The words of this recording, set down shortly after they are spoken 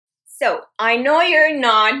So, I know you're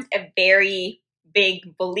not a very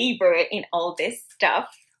big believer in all this stuff,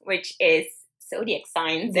 which is zodiac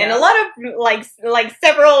signs and a lot of like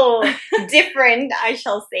several different, I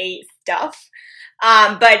shall say, stuff.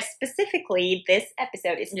 But specifically, this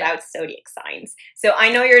episode is about zodiac signs. So I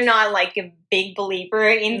know you're not like a big believer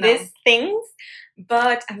in these things,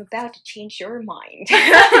 but I'm about to change your mind.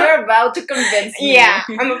 You're about to convince me. Yeah,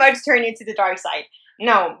 I'm about to turn you to the dark side.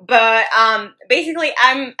 No, but basically,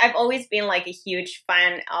 I've always been like a huge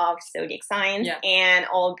fan of zodiac signs and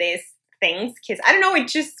all these things because I don't know, it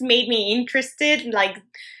just made me interested. Like,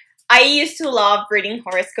 I used to love reading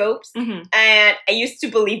horoscopes, and I used to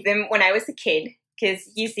believe them when I was a kid. Because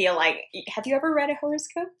you see, like, have you ever read a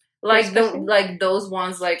horoscope? Like those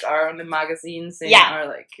ones like are on the magazines and are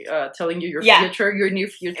like telling you your future, your new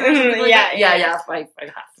future. Or something like that. I have. Yes.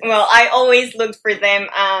 Well, I always looked for them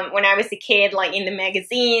when I was a kid, like in the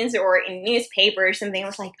magazines or in newspaper or something. I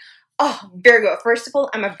was like, oh, Virgo. First of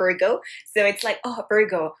all, I'm a Virgo, so it's like, oh,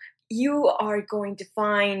 Virgo, you are going to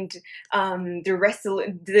find the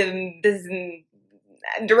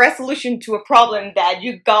resolution to a problem that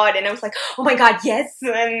you got. And I was like, oh my god, yes.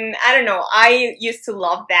 And I don't know, I used to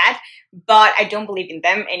love that, but I don't believe in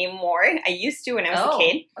them anymore. I used to when I was a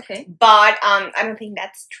kid. Okay. But I don't think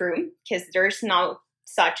that's true because there's no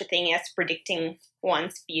such a thing as predicting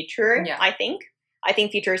one's future. I think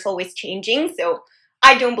future is always changing, so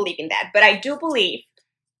I don't believe in that. But I do believe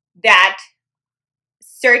that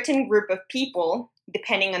certain group of people,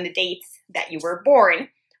 depending on the dates that you were born,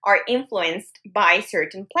 are influenced by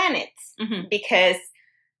certain planets, because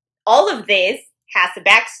all of this has a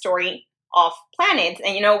backstory of planets.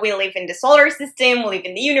 And, you know, we live in the solar system, we live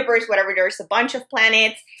in the universe, whatever, there's a bunch of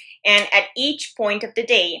planets. And at each point of the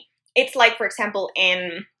day, it's like, for example,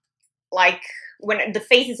 in like when the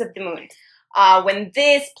phases of the moon, when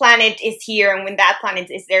this planet is here and when that planet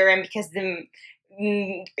is there, and because the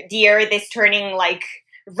Earth is turning like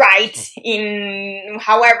right in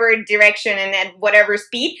however direction and at whatever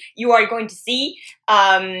speed, you are going to see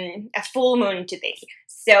a full moon today.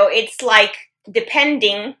 So it's like,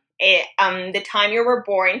 depending the time you were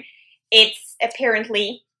born, it's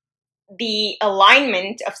apparently the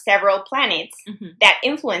alignment of several planets that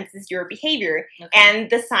influences your behavior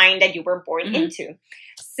and the sign that you were born into.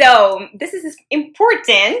 So this is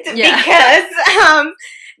important because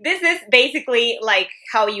this is basically like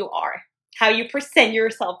how you are, how you present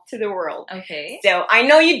yourself to the world. Okay. So I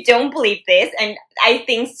know you don't believe this, and I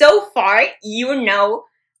think so far you know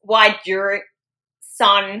what your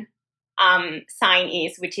sun sign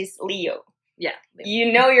is, which is Leo. Yeah.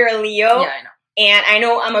 You know you're a Leo. Yeah, I know. And I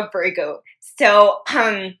know I'm a Virgo. So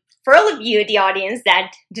for all of you, the audience,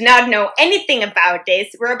 that do not know anything about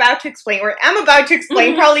this, we're about to explain, or I'm about to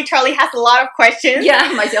explain. Probably Charlie has a lot of questions.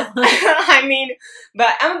 Yeah, myself. I mean,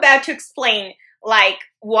 but I'm about to explain like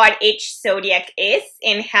what each zodiac is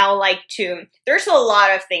and how there's a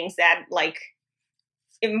lot of things that like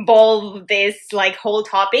involve this like whole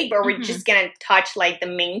topic, but we're just gonna touch like the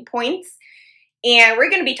main points. And we're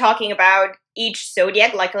gonna be talking about each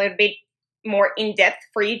zodiac like a little bit more in depth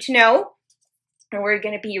for you to know. And we're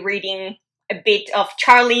gonna be reading a bit of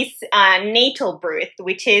Charlie's natal birth,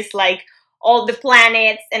 which is like all the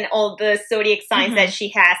planets and all the zodiac signs that she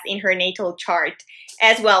has in her natal chart,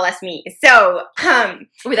 as well as me. So,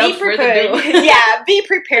 without be prepared. Be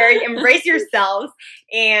prepared, embrace yourselves,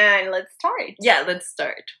 and let's start. Yeah, let's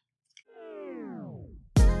start.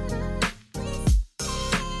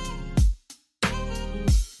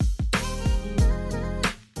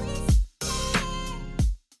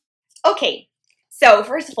 Okay. So,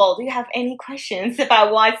 first of all, do you have any questions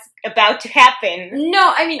about what's about to happen?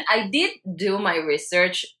 No, I mean, I did do my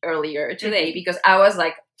research earlier today because I was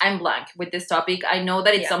like, I'm blank with this topic. I know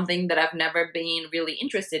that it's something that I've never been really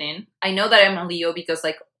interested in. I know that I'm a Leo because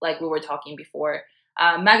like we were talking before,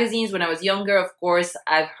 magazines when I was younger, of course,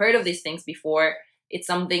 I've heard of these things before. It's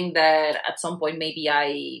something that at some point maybe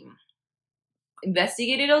I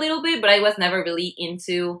investigated a little bit, but I was never really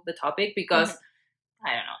into the topic because, I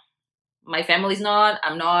don't know. My family's not,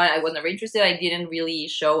 I'm not, I was never interested. I didn't really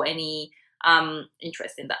show any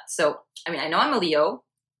interest in that. So, I mean, I know I'm a Leo.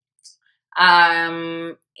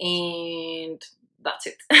 And that's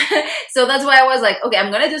it. So that's why I was like, okay,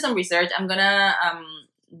 I'm going to do some research. I'm going to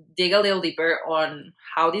dig a little deeper on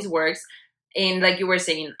how this works. And like you were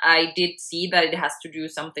saying, I did see that it has to do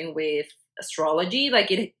something with astrology.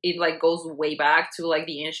 Like it like goes way back to like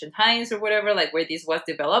the ancient times or whatever, like where this was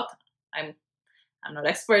developed. I'm not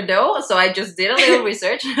expert though, so I just did a little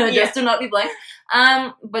research just to not be blank.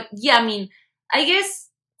 But yeah, I mean, I guess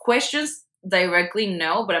questions directly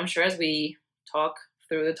no, but I'm sure as we talk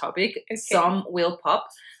through the topic, some will pop.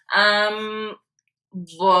 But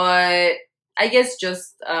I guess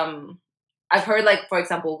just I've heard, like, for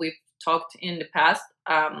example, we've talked in the past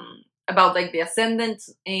about like the ascendants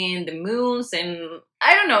and the moons, and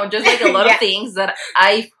I don't know, just like a lot of things that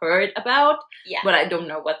I've heard about, but I don't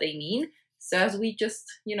know what they mean. So as we just,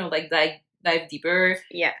 you know, like dive deeper,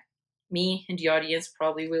 me and the audience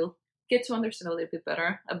probably will get to understand a little bit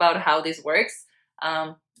better about how this works.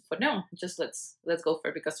 But no, just let's go for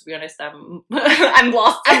it, because to be honest, I'm I'm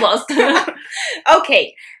lost. I'm lost.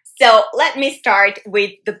 Okay, so let me start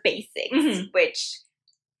with the basics, which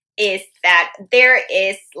is that there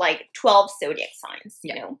is like 12 zodiac signs,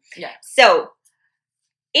 you know? Yeah. So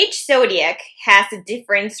each zodiac has a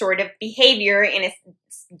different sort of behavior and a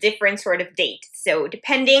different sort of date. So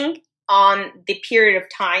depending on the period of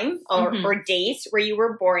time or days where you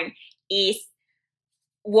were born is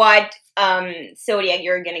what zodiac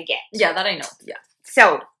you're gonna get. Yeah, that I know. Yeah.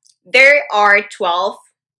 So there are 12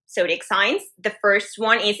 zodiac signs. The first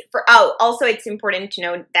one is also it's important to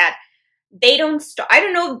note that they don't start, I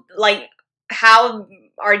don't know, like, how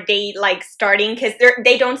are they, like, starting? Because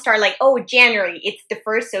they don't start, like, January, it's the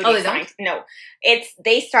first zodiac sign. No.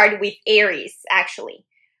 They start with Aries, actually,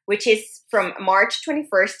 which is from March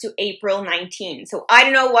 21st to April 19th. So I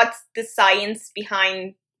don't know what's the science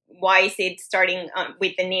behind why is it starting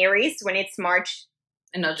with an Aries when it's March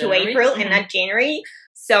to April and not January.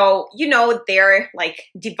 So, you know, they're, like,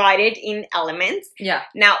 divided in elements. Yeah.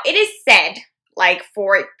 Now, it is said, like,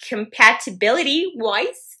 for compatibility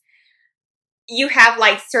wise, you have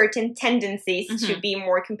like certain tendencies to be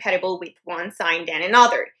more compatible with one sign than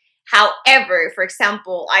another. However, for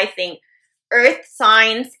example, I think earth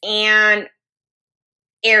signs and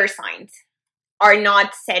air signs are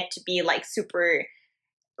not said to be like super,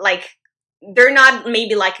 like, they're not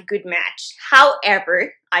maybe like a good match.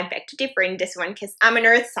 However, I beg to differ in this one because I'm an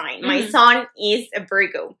earth sign. My sun is a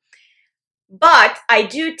Virgo. But I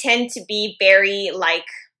do tend to be very, like,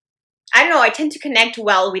 I don't know, I tend to connect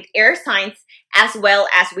well with air signs as well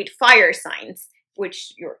as with fire signs,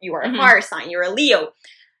 which you are a fire sign, you're a Leo.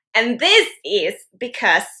 And this is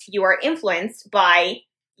because you are influenced by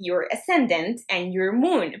your ascendant and your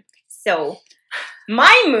moon. So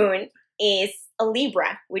my moon is a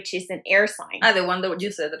Libra, which is an air sign. The one that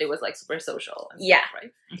you said that it was like super social. And stuff,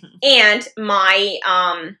 right? And my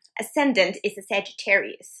ascendant is a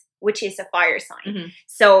Sagittarius, which is a fire sign.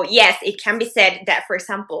 So yes, it can be said that, for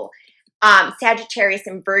example, Sagittarius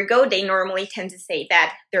and Virgo, they normally tend to say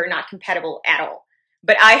that they're not compatible at all.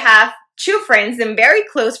 But I have 2 friends and very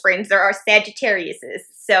close friends that are Sagittariuses.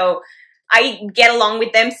 So I get along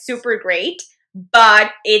with them super great.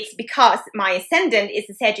 But it's because my ascendant is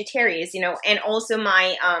a Sagittarius, you know, and also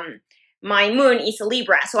my my moon is a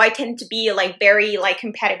Libra. So I tend to be like very like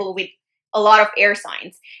compatible with a lot of air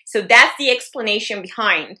signs. So that's the explanation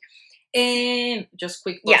behind. And just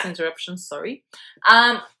quick interruption, sorry.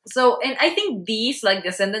 So, and I think these, like the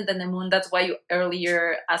ascendant and the moon, that's why you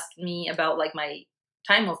earlier asked me about like my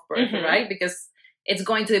time of birth, right? Because it's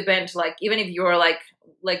going to depend, like, even if you're like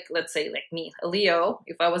let's say like me, a Leo,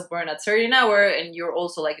 if I was born at a certain hour and you're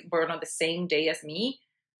also like born on the same day as me,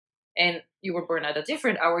 and you were born at a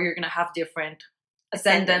different hour, you're gonna have different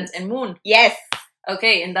ascendant and moon. Yes.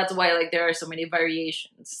 Okay, and that's why like there are so many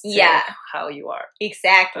variations to how you are.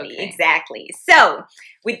 Exactly. So,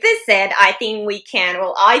 with this said, I think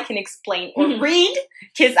I can explain or read,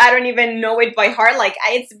 because I don't even know it by heart. Like,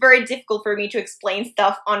 it's very difficult for me to explain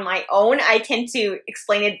stuff on my own. I tend to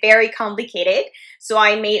explain it very complicated. So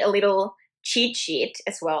I made a little cheat sheet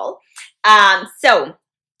as well. So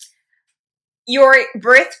your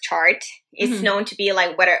birth chart is known to be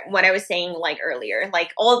like what I was saying like earlier,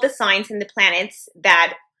 like all the signs and the planets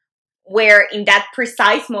that were in that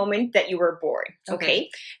precise moment that you were born. Okay.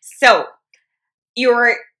 So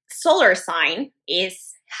your solar sign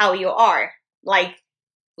is how you are, like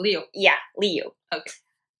Leo. Yeah, Leo. Okay.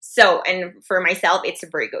 So, and for myself, it's a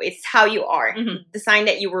Virgo. It's how you are, the sign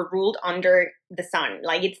that you were ruled under the sun.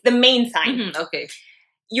 Like, it's the main sign. Okay.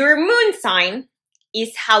 Your moon sign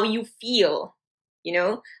is how you feel, you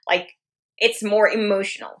know, like it's more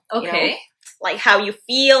emotional. Okay. You know? Like how you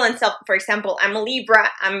feel and stuff. For example, I'm a Libra.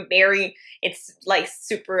 It's like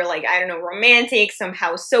super, like, I don't know, romantic,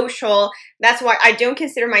 somehow social. That's why I don't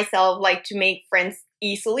consider myself like to make friends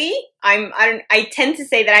easily. I tend to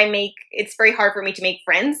say that it's very hard for me to make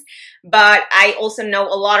friends, but I also know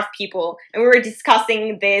a lot of people, and we were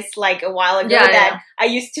discussing this like a while ago I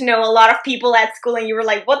used to know a lot of people at school, and you were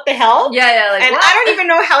like, what the hell? Like, and what? I don't even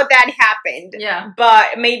know how that happened.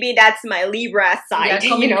 But maybe that's my Libra side.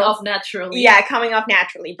 Coming off naturally. Coming off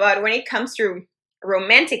naturally. But when it comes to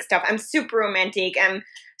romantic stuff, I'm super romantic. I'm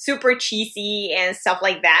super cheesy and stuff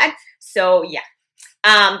like that. So yeah,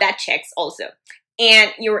 that checks also.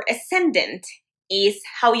 And your ascendant is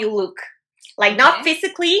how you look. Like, not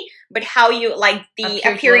physically, but how you, like, the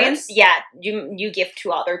appearance, you give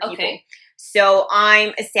to other people. Okay. So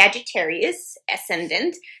I'm a Sagittarius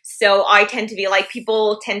ascendant. So I tend to be, like,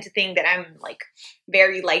 people tend to think that I'm, like,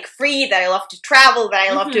 very, like, free, that I love to travel, that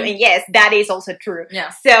I love to, and yes, that is also true. Yeah.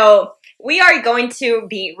 So we are going to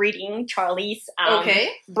be reading Charlie's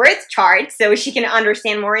birth chart so she can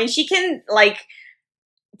understand more, and she can, like,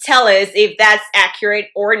 tell us if that's accurate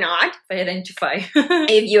or not.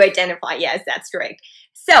 If you identify, yes, that's correct.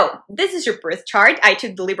 So, this is your birth chart. I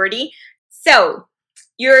took the liberty. So,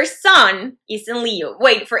 your sun is in Leo.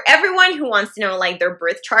 Wait, for everyone who wants to know, like, their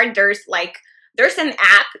birth chart, there's an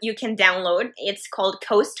app you can download. It's called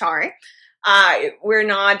CoStar. We're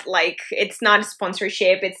not, like, it's not a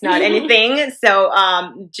sponsorship. It's not anything. So,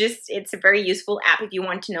 it's a very useful app if you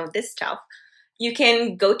want to know this stuff. You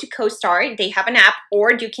can go to CoStar. They have an app,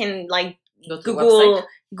 or you can, like,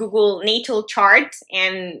 Google natal chart,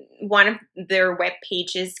 and one of their web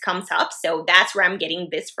pages comes up. So that's where I'm getting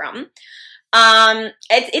this from.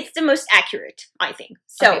 It's the most accurate, I think.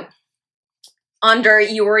 So under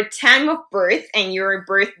your time of birth and your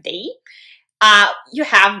birthday, you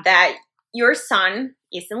have that your sun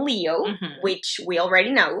is in Leo, which we already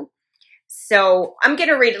know. So I'm going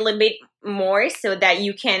to read a little bit more so that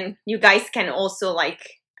you guys can also, like,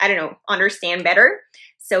 I don't know, understand better.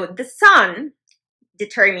 So the sun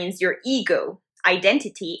determines your ego,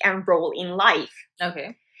 identity, and role in life.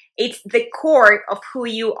 Okay. It's the core of who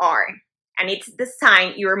you are, and it's the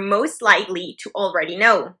sign you're most likely to already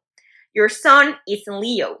know. Your sun is in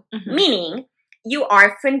Leo, meaning you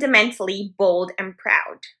are fundamentally bold and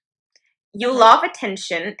proud. You love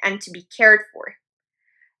attention and to be cared for.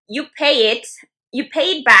 You pay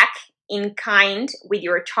it back in kind with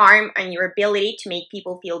your charm and your ability to make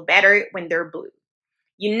people feel better when they're blue.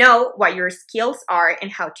 You know what your skills are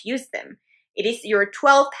and how to use them. It is your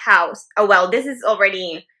 12th house. Oh, well, this is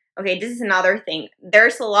another thing.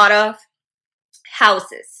 There's a lot of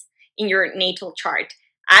houses in your natal chart.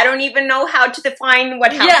 I don't even know how to define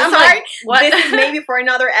what houses are. Like, what? This is maybe for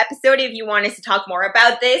another episode if you want us to talk more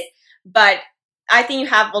about this. But I think you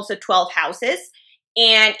have also 12 houses.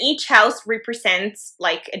 And each house represents,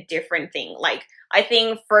 like, a different thing. Like, I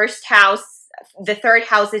think the third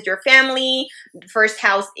house is your family. The first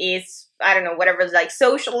house is, I don't know, whatever, like,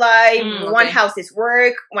 social life. One house is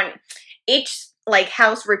work. Each, like,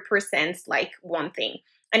 house represents, like, one thing.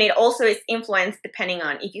 And it also is influenced depending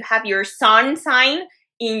on if you have your sun sign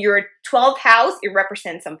in your 12th house, it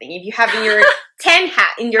represents something. If you have in your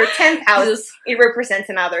 10th house, it represents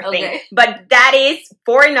another thing. But that is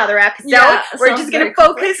for another episode. Yeah, we're just going to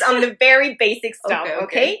focus on the very basic stuff,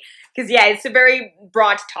 okay? Because, it's a very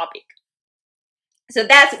broad topic. So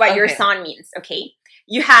that's what your sun means, okay?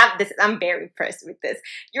 You have this. I'm very impressed with this.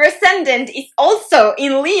 Your ascendant is also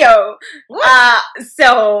in Leo.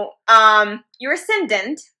 Your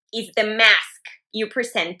ascendant is the mask you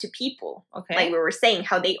present to people, like we were saying,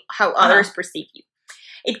 how others perceive you.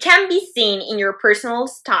 It can be seen in your personal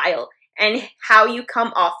style and how you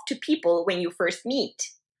come off to people when you first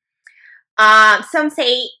meet. Some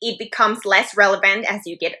say it becomes less relevant as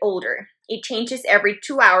you get older. It changes every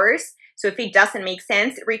 2 hours, so if it doesn't make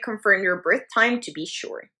sense, reconfirm your birth time to be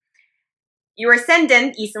sure. Your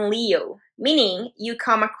ascendant is in Leo, meaning you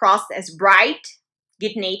come across as bright,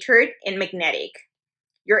 good-natured, and magnetic.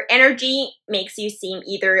 Your energy makes you seem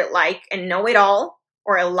either like a know-it-all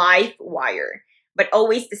or a live wire, but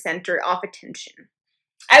always the center of attention.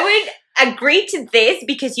 I would agree to this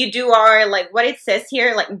because you are, like, what it says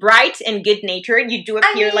here, like, bright and good-natured. You do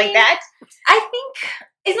appear like that. I think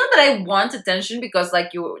it's not that I want attention because,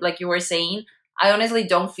 like you were saying, I honestly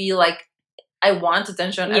don't feel like I want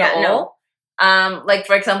attention at all. No. Like,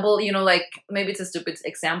 for example, like, maybe it's a stupid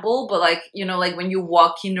example, but, like, like when you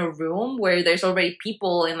walk in a room where there's already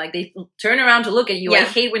people and, like, they turn around to look at you. I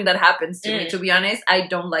hate when that happens to me, to be honest. I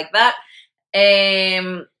don't like that.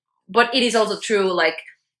 But it is also true, like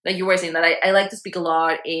you were saying, that I like to speak a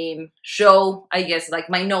lot and show, I guess,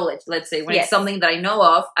 like, my knowledge. Let's say when it's something that I know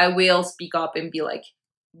of, I will speak up and be like,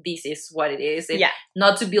 this is what it is. And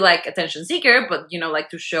not to be, like, attention seeker, but, like,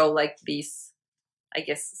 to show, like, this, I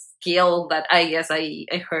guess, skill that I guess I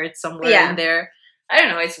heard somewhere in there. I don't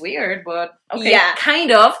know, it's weird, but okay. Yeah.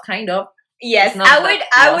 Kind of. Yes,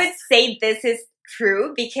 I would say this is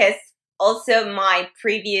true because also my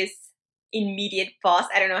previous immediate boss,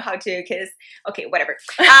 I don't know how to, because, okay, whatever.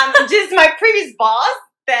 Just my previous boss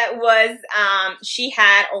that was, she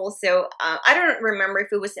had also, I don't remember if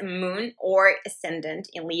it was a moon or ascendant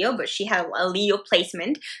in Leo, but she had a Leo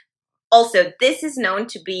placement. Also, this is known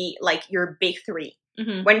to be like your big three.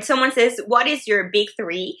 Mm-hmm. When someone says, what is your big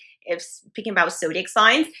three? If speaking about zodiac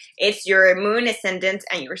signs, it's your moon, ascendant,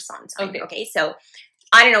 and your sun sign. Okay, so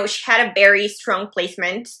I don't know, she had a very strong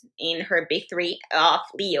placement in her big three of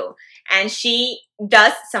Leo. And she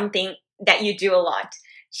does something that you do a lot.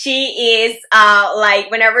 She is, like,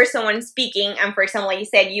 whenever someone's speaking, and for example, like you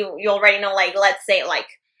said, you already know, like, let's say, like,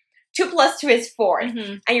 2 + 2 is 4.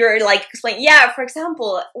 Mm-hmm. And you're, like, explaining, yeah, for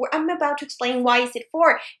example, I'm about to explain why is it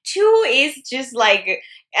 4. 2 is just, like,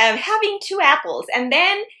 having 2 apples. And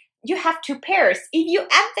then you have 2 pears. If you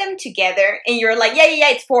add them together, and you're like,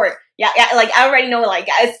 yeah, it's 4. Yeah, like, I already know, like,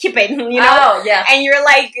 I skip it, you know? Oh, yeah. And you're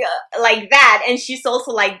like that, and she's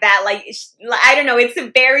also like that. Like, I don't know, it's a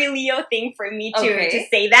very Leo thing for me to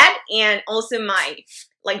say that. And also my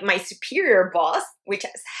superior boss, which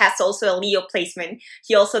has also a Leo placement,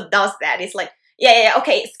 he also does that. It's like, yeah,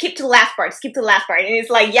 okay, skip to the last part. And it's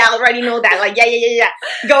like, yeah, I already know that. Like, yeah.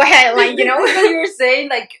 Go ahead, like, you know? What you were saying,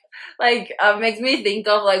 like, makes me think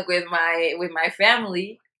of, like, with my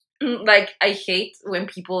family. Like, I hate when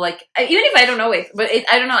people, like, even if I don't know it, but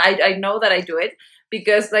I don't know, I know that I do it,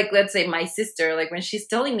 because, like, let's say my sister, like, when she's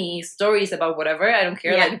telling me stories about whatever, I don't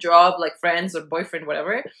care, like, job, like, friends or boyfriend,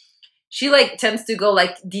 whatever, she, like, tends to go,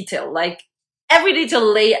 like, detail, like, every detail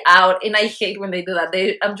lay out, and I hate when they do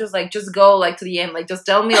that. I'm just like, just go, like, to the end, like, just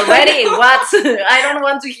tell me already, what? I don't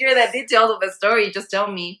want to hear the details of the story, just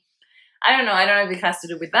tell me. I don't know if it has to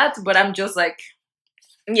do with that, but I'm just, like...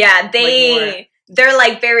 Yeah, they're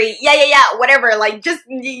like very, yeah, whatever, like, just,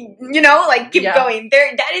 you know, like, keep going.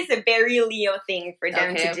 That is a very Leo thing for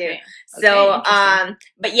them to do. So,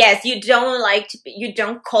 but yes, you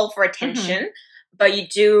don't call for attention, but you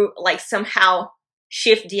do, like, somehow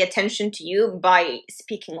shift the attention to you by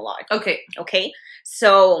speaking a lot. Okay?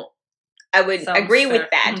 So, I would agree with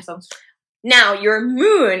that. Now, your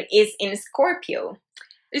moon is in Scorpio.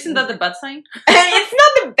 Isn't that the bad sign? It's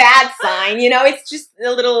not the bad sign, you know, it's just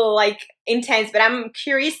a little, like, intense, but I'm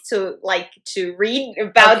curious to read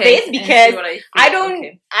about this, because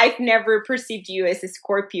I've never perceived you as a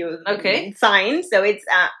Scorpio sign, so it's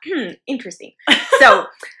interesting. So,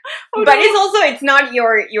 but it's not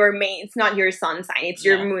your main, it's not your sun sign, it's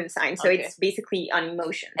your moon sign, so it's basically on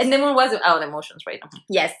emotions. And the moon was the emotions, right?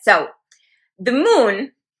 Yes, so the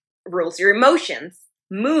moon rules your emotions,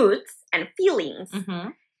 moods, and feelings.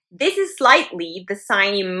 Mm-hmm. This is slightly the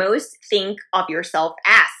sign you most think of yourself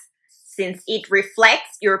as, since it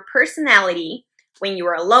reflects your personality when you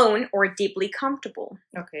are alone or deeply comfortable.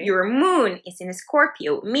 Your moon is in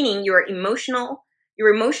Scorpio, meaning your emotional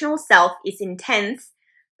self is intense,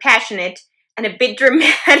 passionate, and a bit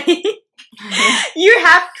dramatic. You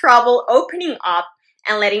have trouble opening up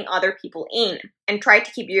and letting other people in, and try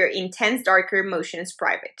to keep your intense, darker emotions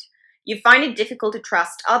private. You find it difficult to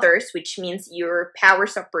trust others, which means your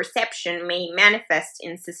powers of perception may manifest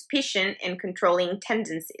in suspicion and controlling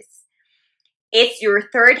tendencies. It's your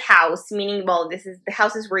 3rd house, meaning, well, this is the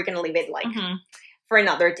houses we're going to leave it, like, for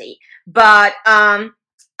another day. But I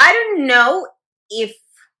don't know if...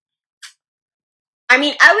 I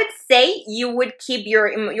mean, I would say you would keep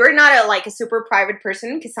you're not a super private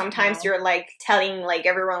person, because sometimes you're, like, telling, like,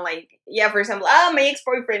 everyone, like, yeah, for example, my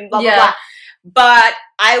ex-boyfriend, blah, blah, blah. But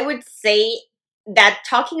I would say that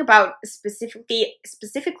talking about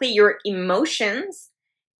specifically your emotions,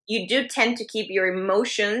 you do tend to keep your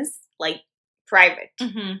emotions, like, private.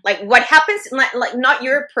 Mm-hmm. Like, what happens, like, not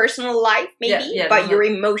your personal life, maybe, but your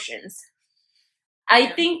emotions. I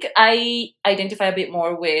think I identify a bit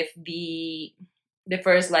more with the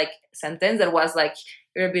first, like, sentence that was, like,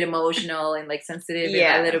 you're a bit emotional and, like, sensitive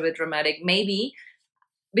and a little bit dramatic, maybe.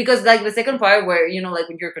 Because, like, the second part where, you know, like,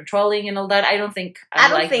 when you're controlling and all that, I don't think that.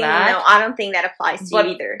 No, I don't think that applies to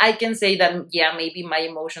you either. I can say that, yeah, maybe my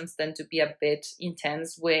emotions tend to be a bit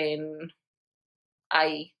intense when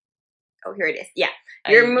I... Oh, here it is. Yeah.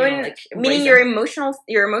 Your moon, meaning your emotional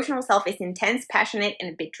self is intense, passionate,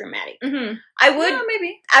 and a bit dramatic. Mm-hmm.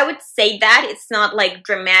 I would say that it's not, like,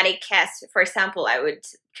 dramatic as, for example, I would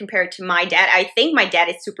compare it to my dad. I think my dad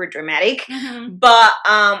is super dramatic, but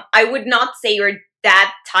I would not say you're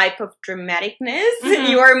that type of dramaticness.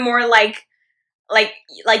 You are more like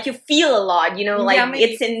you feel a lot, you know, like,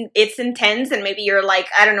 it's intense, and maybe you're, like,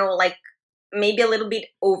 I don't know, like, maybe a little bit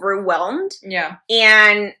overwhelmed. Yeah.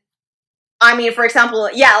 And I mean, for example,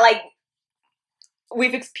 like,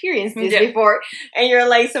 we've experienced this before, and you're,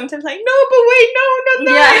 like, sometimes like, no, but wait, no, not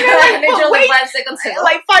that. Yeah, and you're like 5 seconds ago.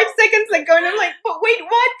 Like 5 seconds ago, and I'm like, but wait,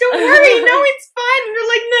 what? Don't worry, no, it's fine. And you're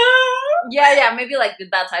like, no. Yeah, maybe like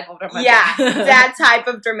that type of dramatic. Yeah, that type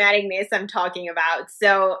of dramaticness I'm talking about.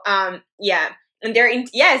 So, yeah. And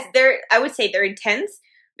I would say they're intense,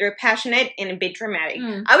 they're passionate, and a bit dramatic.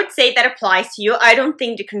 I would say that applies to you. I don't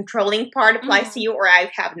think the controlling part applies to you, or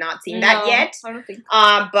I have not seen that yet. I don't think.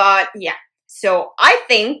 But yeah. So I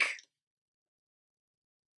think,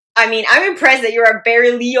 I'm impressed that you're a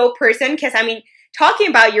very Leo person, because talking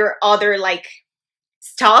about your other like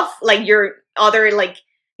stuff, like your other like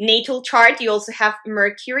natal chart, you also have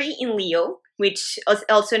Mercury in Leo, which is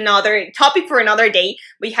also another topic for another day.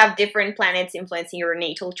 We have different planets influencing your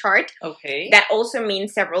natal chart. Okay. That also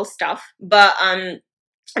means several stuff. But I'm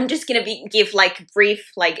just gonna give like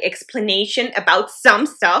brief like explanation about some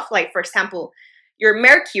stuff. Like, for example, your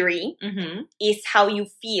Mercury is how you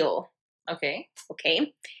feel. Okay.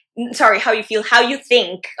 Okay. Sorry, how you feel, how you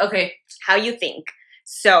think. Okay. How you think.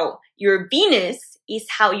 So your Venus is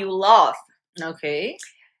how you love. Okay.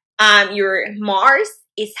 Your Mars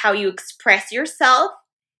is how you express yourself,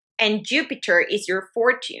 and Jupiter is your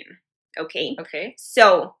fortune. Okay. Okay.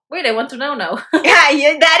 So wait, I want to know now.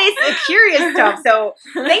 yeah, that is the curious stuff. So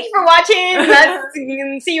thank you for watching. Let's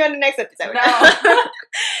see you on the next episode.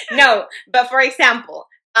 No, but for example,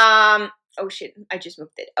 oh shit, I just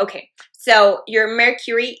moved it. Okay, so your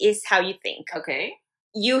Mercury is how you think. Okay.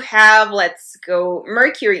 You have, let's go,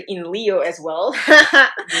 Mercury in Leo as well.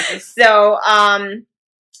 So,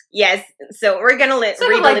 yes. So we're gonna read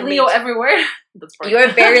like Leo everywhere. You're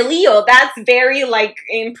very Leo. That's very like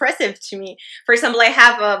impressive to me. For example, I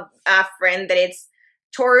have a friend that it's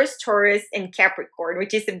Taurus, and Capricorn,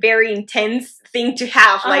 which is a very intense thing to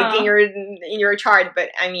have, like in your chart. But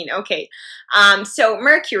okay. So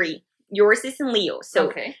Mercury, yours is in Leo,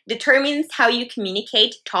 so determines how you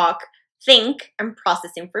communicate, talk, think, and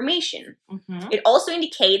process information. It also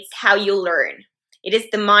indicates how you learn. It is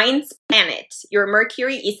the mind's planet. Your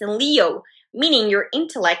Mercury is in Leo, meaning your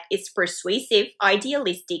intellect is persuasive,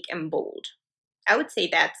 idealistic, and bold. I would say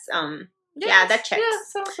that's, that checks. Yeah,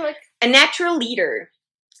 sounds like... A natural leader.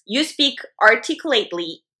 You speak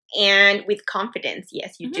articulately and with confidence.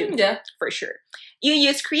 Yes, you do. Yeah. For sure. You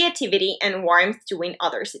use creativity and warmth to win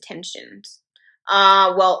others' attentions.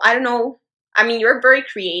 Well, I don't know. You're very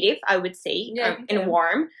creative, I would say, and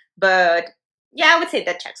warm, but yeah, I would say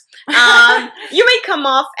that checks. You may come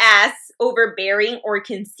off as overbearing or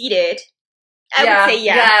conceited. I would say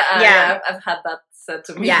yeah. I've had that said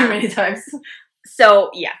to me many times. So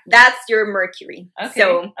yeah, that's your Mercury. Okay.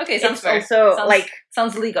 So sounds fair. Also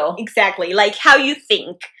sounds legal. Exactly, like how you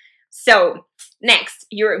think. So next,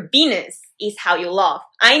 your Venus is how you love.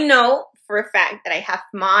 I know for a fact that I have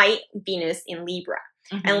my Venus in Libra.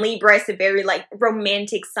 And Libra is a very like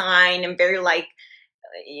romantic sign, and very like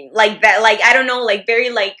that, like I don't know, like very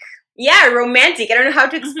like romantic. I don't know how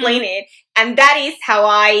to explain it. And that is how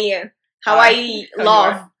I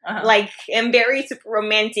love. Like, I'm very super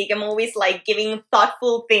romantic. I'm always like giving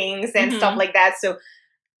thoughtful things and stuff like that. So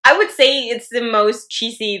I would say it's the most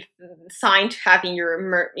cheesy sign to have in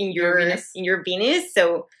your Venus.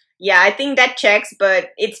 So yeah, I think that checks, but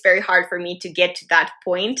it's very hard for me to get to that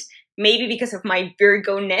point. Maybe because of my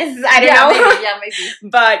Virgo-ness. I don't know. Maybe.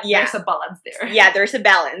 But yeah. There's a balance there. Yeah, there's a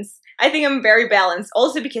balance. I think I'm very balanced.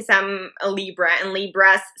 Also because I'm a Libra, and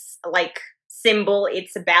Libra's like symbol,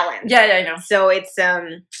 it's a balance. Yeah, I know. So it's I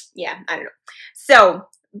don't know. So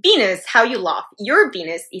Venus, how you love. Your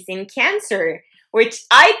Venus is in Cancer, which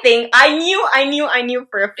I think I knew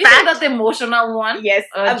for a fact. Isn't that the emotional one? Yes,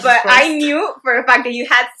 but I knew for a fact that you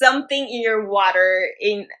had something in your water,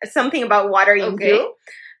 something about water in you.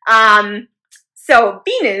 So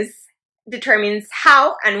Venus determines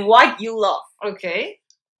how and what you love. Okay.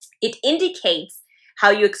 It indicates how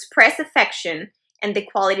you express affection and the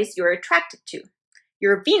qualities you're attracted to.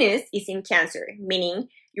 Your Venus is in Cancer, meaning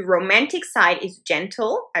your romantic side is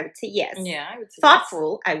gentle, I would say yes. Yeah, I would say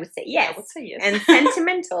thoughtful, yes. I would say yes. I would say yes. And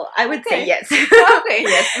sentimental, I would say yes. Okay,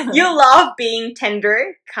 yes. You love being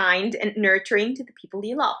tender, kind, and nurturing to the people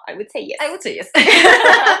you love. I would say yes. I would say yes.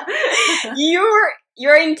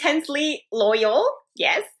 You're intensely loyal,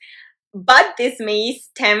 yes. But this may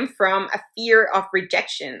stem from a fear of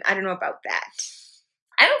rejection. I don't know about that.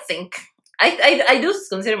 I don't think. I do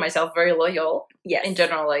consider myself very loyal. Yes. In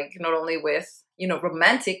general, like not only with,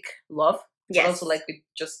 romantic love, yes, but also like with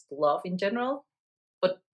just love in general.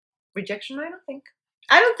 But rejection, I don't think.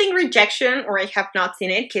 I don't think rejection, or I have not seen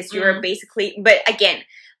it, because you're basically, but again,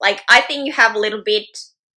 like I think you have a little bit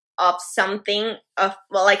of something of,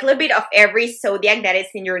 well, like a little bit of every zodiac that is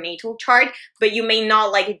in your natal chart, but you may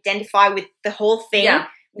not like identify with the whole thing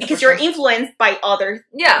because you're influenced by other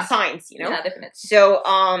signs, Yeah, definitely. So,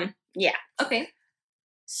 yeah. Okay.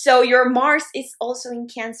 So your Mars is also in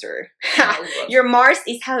Cancer. Your Mars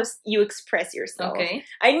is how you express yourself. Okay.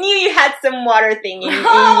 I knew you had some water thing in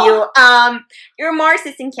you. Your Mars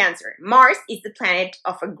is in Cancer. Mars is the planet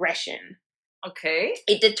of aggression. Okay.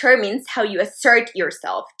 It determines how you assert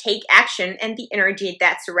yourself, take action, and the energy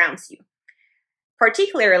that surrounds you.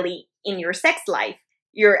 Particularly in your sex life,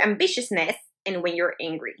 your ambitiousness, and when you're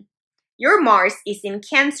angry. Your Mars is in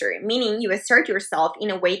Cancer, meaning you assert yourself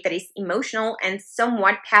in a way that is emotional and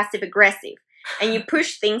somewhat passive-aggressive, and you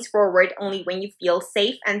push things forward only when you feel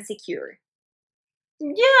safe and secure.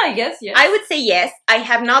 Yeah, I guess, yes. I would say yes. I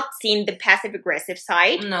have not seen the passive-aggressive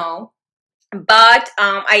side. No. But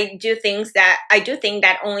I do think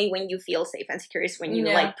that only when you feel safe and secure is when you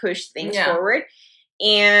like push things forward.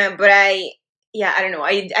 But I don't know.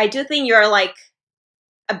 I do think you're like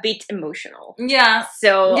a bit emotional. Yeah.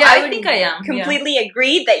 So yeah, I think I am. Completely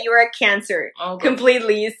agree that you're a Cancer. Okay.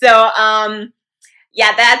 Completely. So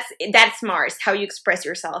that's Mars, how you express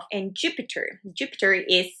yourself. And Jupiter. Jupiter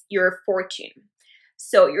is your fortune.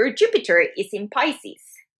 So your Jupiter is in Pisces,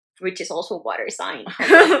 which is also water sign.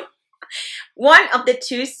 One of the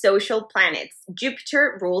two social planets,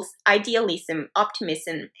 Jupiter rules idealism,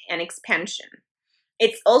 optimism, and expansion.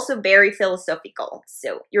 It's also very philosophical.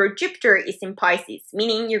 So your Jupiter is in Pisces,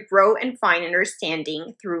 meaning you grow and find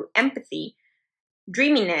understanding through empathy,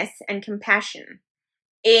 dreaminess, and compassion.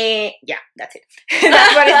 That's it.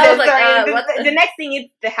 That's what it says. Sorry. The next thing is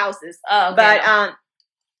the houses. Oh, okay. But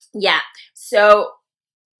so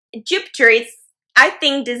Jupiter is, I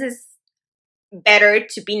think this is better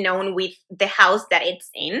to be known with the house that it's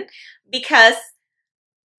in, because,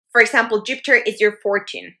 for example, Jupiter is your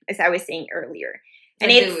fortune, as I was saying earlier. And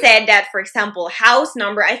it said that, for example, house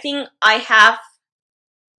number, I think I have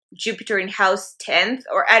Jupiter in house 10th,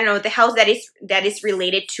 or I don't know, the house that is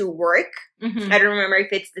related to work. Mm-hmm. I don't remember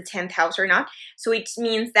if it's the 10th house or not. So it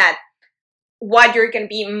means that what you're going to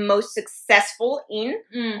be most successful in,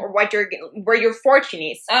 or where your fortune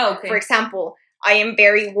is. Oh, okay. For example, I am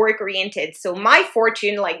very work-oriented. So my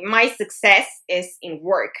fortune, like my success is in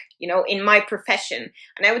work, in my profession.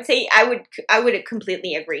 And I would say I would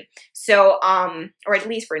completely agree. So, or at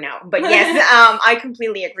least for now. But yes, I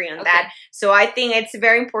completely agree on that. So I think it's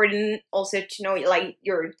very important also to know like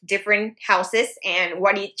your different houses and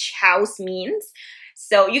what each house means.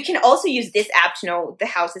 So you can also use this app to know the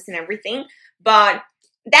houses and everything. But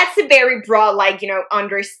that's a very broad,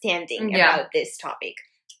 understanding about this topic.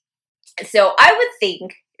 So I would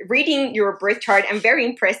think, reading your birth chart, I'm very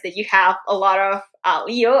impressed that you have a lot of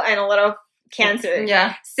Leo and a lot of Cancer.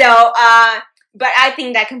 Yeah. So, but I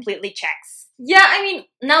think that completely checks. Yeah, I mean,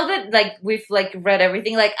 now that we've read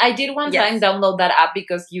everything, I did one time download that app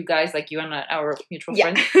because you guys, you and our mutual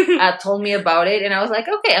friend, told me about it, and I was like,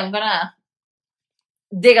 okay, I'm gonna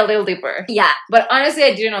dig a little deeper. Yeah. But honestly,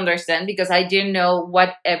 I didn't understand because I didn't know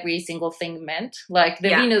what every single thing meant. Like the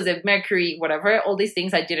Venus, the Mercury, whatever, all these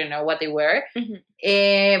things, I didn't know what they were.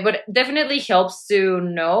 Mm-hmm. But definitely helps to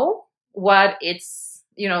know what it's,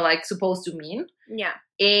 supposed to mean. Yeah.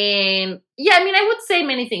 And yeah, I mean, I would say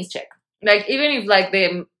many things check. Even if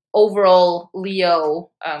the overall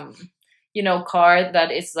Leo, card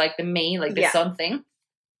that is the main, the sun thing,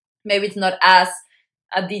 maybe it's not as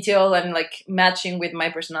a detail and matching with my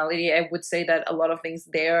personality. I would say that a lot of things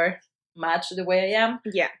there match the way I am.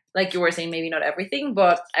 Yeah. Like you were saying, maybe not everything,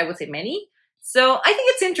 but I would say many. So I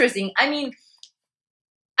think it's interesting. I mean,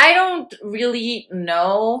 I don't really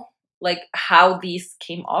know how these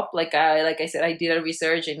came up. Like I said, I did a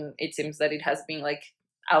research and it seems that it has been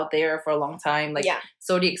out there for a long time.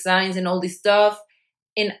 Zodiac signs and all this stuff.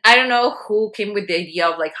 And I don't know who came with the idea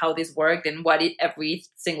of how this worked and what every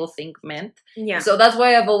single thing meant. Yeah. So that's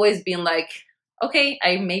why I've always been okay,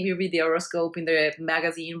 I maybe read the horoscope in the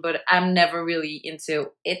magazine, but I'm never really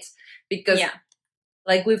into it because,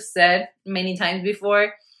 like we've said many times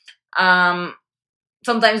before,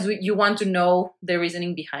 sometimes you want to know the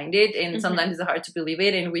reasoning behind it, and sometimes it's hard to believe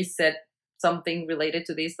it. And we said something related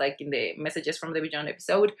to this, in the messages from the Beyond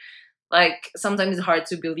episode. Sometimes it's hard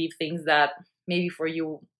to believe things that maybe for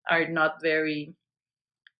you are not very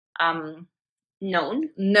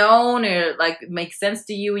known or make sense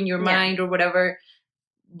to you in your mind or whatever.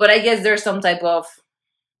 But I guess there's some type of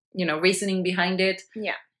reasoning behind it.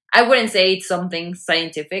 Yeah, I wouldn't say it's something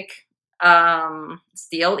scientific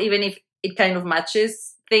still, even if it kind of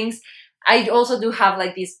matches things. I also do have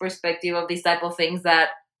this perspective of these type of things that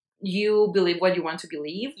you believe what you want to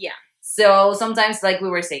believe. Yeah. So sometimes, we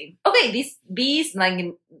were saying, okay, these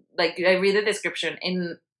I read the description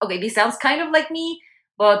and okay, this sounds kind of like me,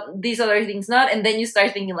 but these other things not. And then you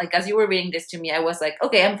start thinking, as you were reading this to me, I was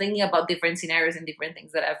okay, I'm thinking about different scenarios and different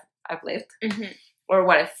things that I've lived. Mm-hmm. or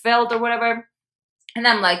what I felt or whatever. And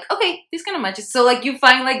I'm like, okay, this kind of matches. So like you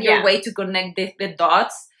find like your way to connect the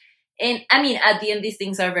dots. And I mean, at the end, these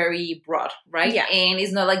things are very broad, right? Yeah. And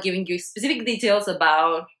it's not like giving you specific details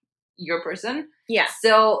about your person. Yeah.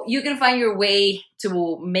 So you can find your way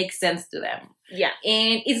to make sense to them. Yeah.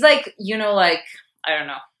 And it's like, you know, like, I don't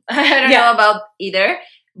know. I don't know about either.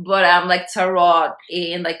 But like tarot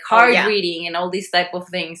and like card reading and all these type of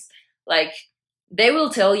things. Like, they will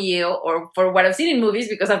tell you, or for what I've seen in movies,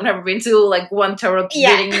 because I've never been to like one tarot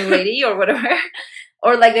reading lady or whatever.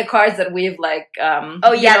 Or like the cards that we've like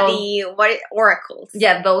the oracles.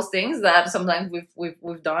 Yeah, those things that sometimes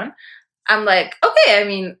we've done. I'm like, okay, I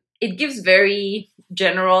mean, it gives very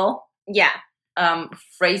general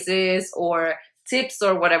phrases or tips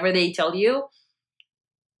or whatever they tell you.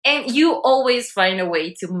 And you always find a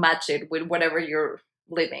way to match it with whatever you're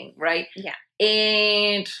living, right? Yeah.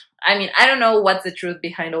 And I mean, I don't know what's the truth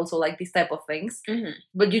behind also like these type of things,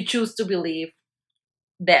 but you choose to believe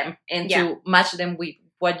them and to match them with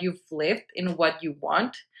what you've lived and what you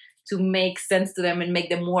want to make sense to them and make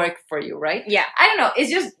them work for you, right? Yeah. I don't know.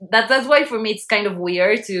 It's just that's why for me it's kind of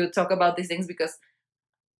weird to talk about these things because,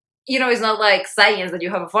 you know, it's not like science that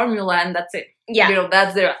you have a formula and that's it. Yeah. You know,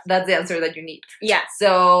 that's the answer that you need. Yeah.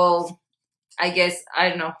 So I guess, I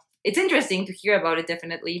don't know. It's interesting to hear about it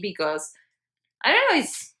definitely because, I don't know,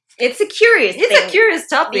 it's a curious thing. It's a curious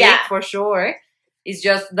topic for sure. It's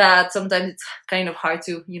just that sometimes it's kind of hard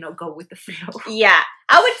to, you know, go with the flow. Yeah.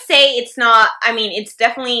 I would say it's not, I mean, it's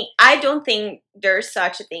definitely, I don't think there's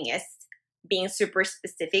such a thing as being super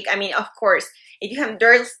specific. I mean, of course, if you have,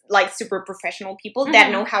 there's like super professional people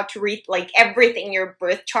that know how to read like everything in your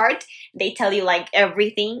birth chart. They tell you like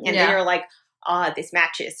everything and then you're like, this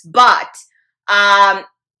matches. But,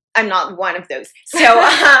 I'm not one of those. So,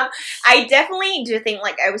 I definitely do think,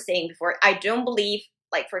 like I was saying before, I don't believe,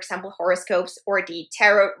 like, for example, horoscopes or the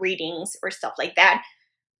tarot readings or stuff like that,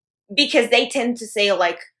 because they tend to say,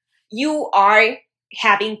 like, you are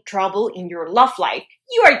having trouble in your love life.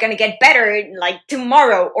 You are gonna get better, like,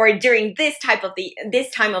 tomorrow or during this time of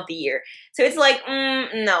the year. So it's like,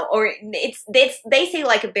 no. Or they say,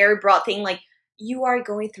 like, a very broad thing, like, you are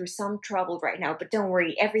going through some trouble right now, but don't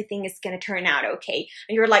worry, everything is going to turn out okay.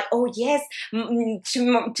 And you're like, oh yes,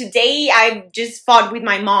 today I just fought with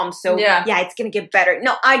my mom, so yeah it's going to get better.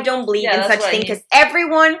 No, I don't believe in such thing, because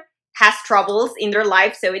everyone has troubles in their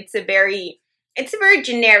life, so it's a very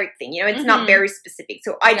generic thing, you know, it's not very specific.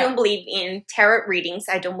 So I don't believe in tarot readings,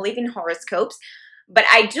 I don't believe in horoscopes, but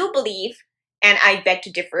I do believe, and I beg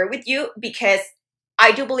to differ with you, because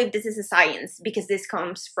I do believe this is a science, because this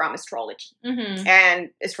comes from astrology, and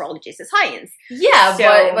astrology is a science. Yeah,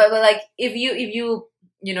 so, but like if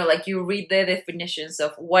you know, like you read the definitions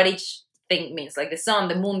of what each thing means, like the sun,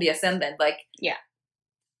 the moon, the ascendant, like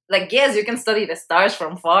like yes, you can study the stars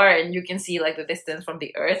from far and you can see like the distance from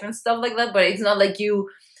the earth and stuff like that, but it's not like you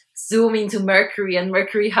zoom into Mercury and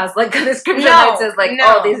Mercury has like a description that says like,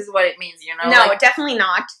 oh, this is what it means, you know? No, like, definitely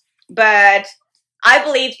not. But I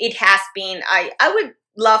believe it has been, I would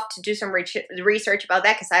love to do some research about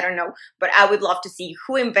that, because I don't know, but I would love to see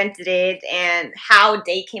who invented it and how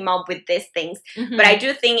they came up with these things. But I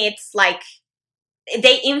do think it's like,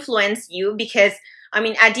 they influence you, because, I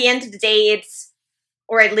mean, at the end of the day, it's,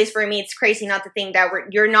 or at least for me, it's crazy not to think that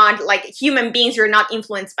you're not, like, human beings, you're not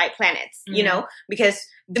influenced by planets, you know, because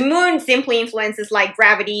the moon simply influences like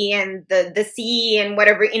gravity and the sea and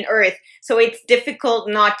whatever in Earth. So it's difficult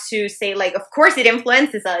not to say like, of course it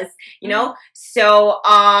influences us, you know? So,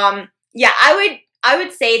 yeah, I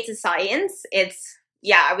would say it's a science.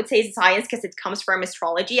 I would say it's a science because it comes from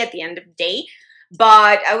astrology at the end of the day.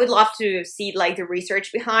 But I would love to see like the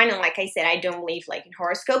research behind. And like I said, I don't believe like in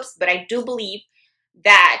horoscopes, but I do believe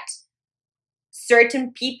that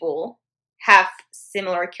certain people have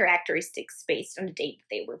similar characteristics based on the date that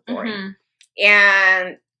they were born.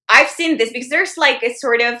 And I've seen this because there's like a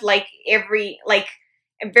sort of like a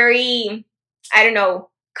very, I don't know,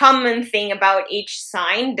 common thing about each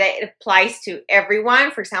sign that applies to everyone.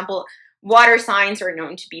 For example, water signs are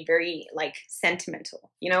known to be very like sentimental,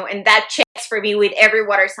 you know, and that checks for me with every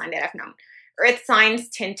water sign that I've known. Earth signs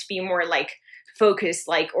tend to be more like focused,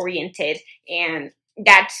 like oriented, and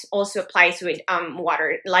that also applies with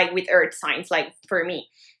water, like with earth signs, like for me.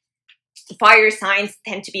 Fire signs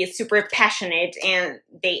tend to be super passionate, and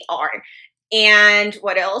they are. And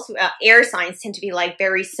what else? Air signs tend to be like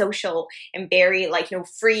very social and very like, you know,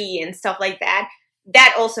 free and stuff like that.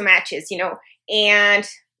 That also matches, you know. And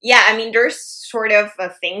yeah, I mean, there's sort of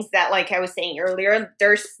things that, like I was saying earlier,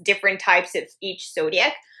 there's different types of each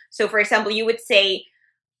zodiac. So for example, you would say,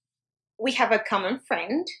 we have a common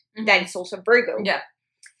friend that is also Virgo. Yeah.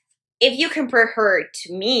 if you compare her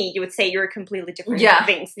to me, you would say you're completely different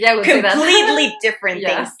things. Yeah, I would say that. Completely different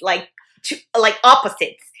things, like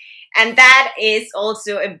opposites. And that is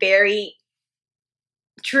also a very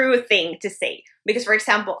true thing to say. Because, for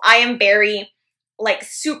example, I am very, like,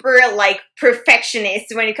 super, like,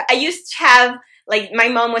 perfectionist. I used to have, like, my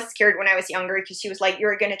mom was scared when I was younger because she was like,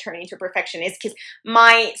 you're going to turn into a perfectionist. Because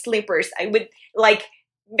my slippers, I would, like,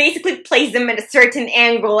 basically place them at a certain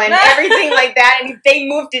angle and everything like that. And if they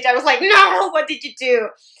moved it, I was like, no, what did you do?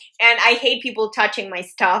 And I hate people touching my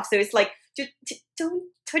stuff. So it's like, don't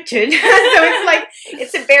touch it. So it's like,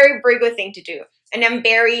 it's a very Virgo thing to do. And I'm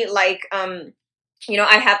very, like, you know,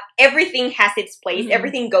 I have, everything has its place. Mm-hmm.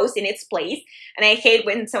 Everything goes in its place. And I hate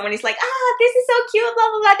when someone is like, this is so cute, blah,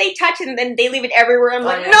 blah, blah. They touch it and then they leave it everywhere. I'm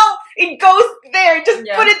like, no, it goes there. Just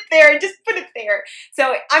put it there. Just put it there.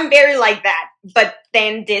 So I'm very like that. But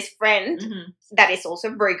then this friend that is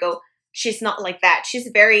also Virgo, she's not like that. She's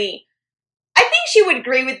very, I think she would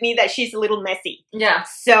agree with me that she's a little messy. Yeah.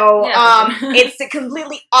 So it's the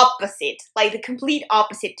completely opposite. Like the complete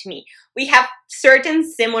opposite to me. We have certain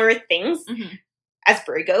similar things. As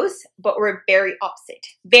Virgos, but we're very opposite.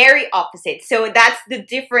 Very opposite. So that's the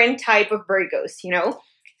different type of Virgos, you know?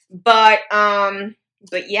 But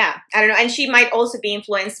yeah, I don't know. And she might also be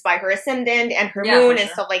influenced by her ascendant and her moon and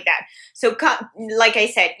stuff like that. So, like I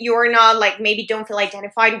said, you're not like, maybe don't feel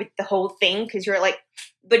identified with the whole thing because you're like,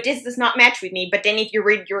 but this does not match with me. But then if you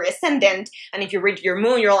read your ascendant and if you read your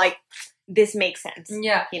moon, you're like, this makes sense.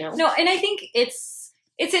 Yeah. You know? No, and I think it's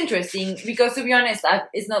interesting because, to be honest,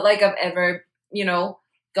 it's not like I've ever, you know,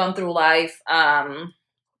 gone through life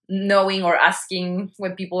knowing or asking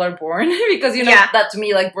when people are born because, you know, that to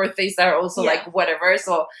me, like, birthdays are also like whatever,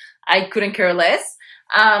 so I couldn't care less.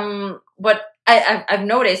 But I've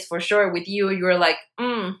noticed for sure with you, you're like,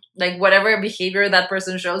 like whatever behavior that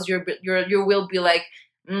person shows, you will be like,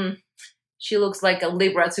 she looks like a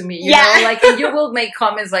Libra to me, you know, like, and you will make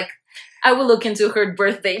comments like, I will look into her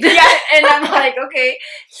birthday. And I'm like, okay,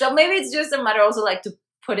 so maybe it's just a matter also like to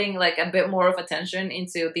putting like a bit more of attention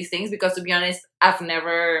into these things because, to be honest, I've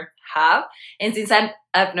never have, and since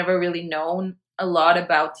I've never really known a lot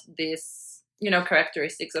about this, you know,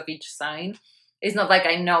 characteristics of each sign, it's not like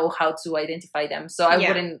I know how to identify them, so I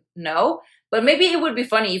wouldn't know. But maybe it would be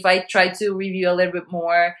funny if I tried to review a little bit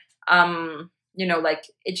more, you know, like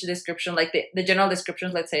each description, like the general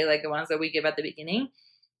descriptions, let's say, like the ones that we give at the beginning,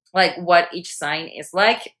 like what each sign is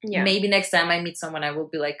like. Maybe next time I meet someone, I will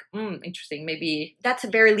be like, interesting. Maybe that's a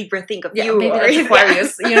very Libra thing of you. Maybe that's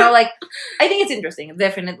Aquarius. You know, like, I think it's interesting,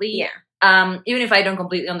 definitely. Even if I don't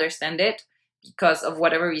completely understand it because of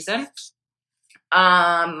whatever reason,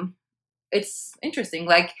 it's interesting.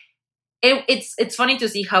 Like, it's funny to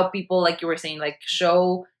see how people, like you were saying, like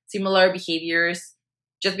show similar behaviors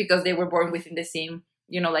just because they were born within the same,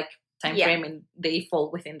 you know, like time frame and they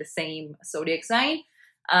fall within the same zodiac sign.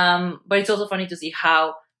 But it's also funny to see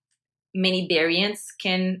how many variants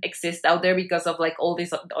can exist out there because of like all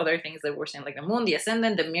these other things that we're saying, like the moon, the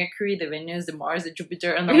ascendant, the Mercury, the Venus, the Mars, the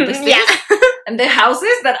Jupiter, and all these things. And the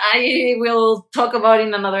houses that I will talk about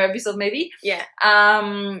in another episode maybe.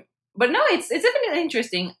 But no, it's definitely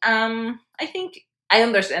interesting. I think I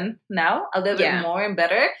understand now a little bit more and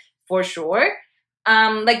better for sure.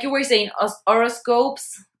 Like you were saying,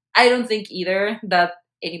 horoscopes, I don't think either that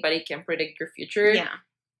anybody can predict your future.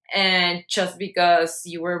 And just because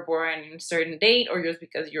you were born in a certain date or just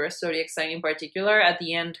because you're a zodiac sign in particular, at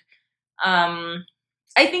the end, I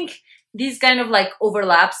think these kind of like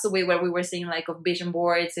overlaps with what we were saying, like of vision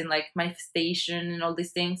boards and like manifestation and all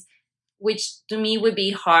these things, which to me would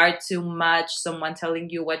be hard to match someone telling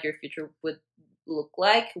you what your future would look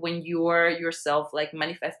like when you're yourself like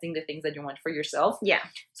manifesting the things that you want for yourself.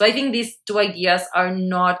 So I think these two ideas are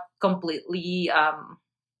not completely,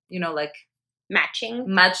 you know, like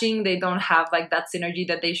matching. They don't have like that synergy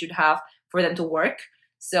that they should have for them to work.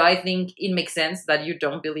 So I think it makes sense that you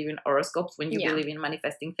don't believe in horoscopes when you believe in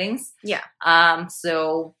manifesting things.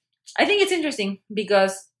 So I think it's interesting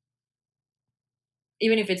because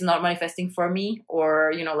even if it's not manifesting for me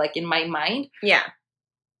or, you know, like in my mind,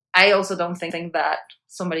 I also don't think that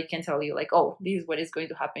somebody can tell you like, oh, this is what is going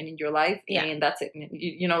to happen in your life and that's it.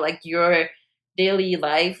 You know, like your daily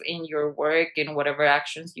life and your work and whatever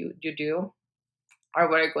actions you do are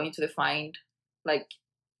what are going to define like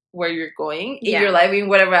where you're going in your life in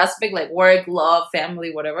whatever aspect, like work, love,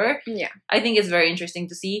 family, whatever. I think it's very interesting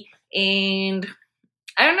to see. And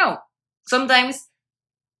I don't know, sometimes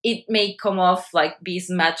it may come off like these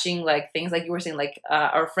matching like things like you were saying, like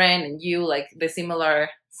our friend and you, like the similar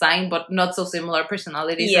sign but not so similar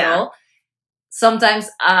personalities at all. Sometimes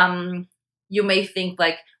you may think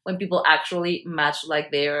like when people actually match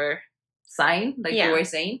like their sign, like you were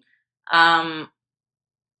saying, I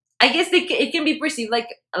guess it can be perceived like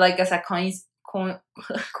as a coincidence.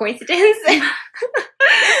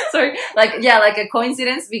 Sorry, like a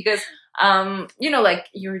coincidence, because like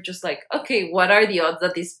you're just like, okay, what are the odds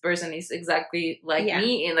that this person is exactly like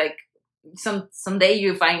me, and like someday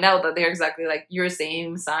you find out that they're exactly like your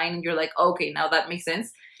same sign, and you're like, okay, now that makes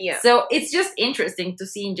sense. So it's just interesting to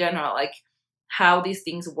see in general like how these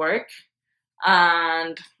things work.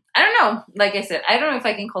 And I don't know, like I said, I don't know if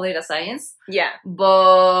I can call it a science,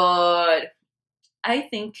 but I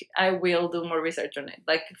think I will do more research on it,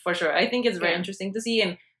 like for sure. I think it's very interesting to see,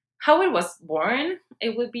 and how it was born,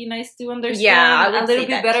 it would be nice to understand a little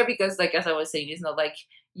bit better, because like as I was saying, it's not like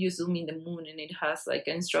you zoom in the moon and it has like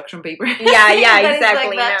an instruction paper. Exactly.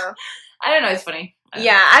 Like no. I don't know, it's funny.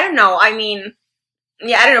 I don't know. I mean,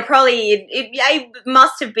 I don't know. Probably it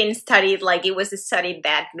must have been studied. Like it was studied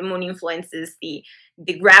that the moon influences the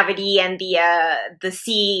gravity and the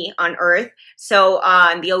sea on Earth. So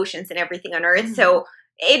the oceans and everything on Earth. So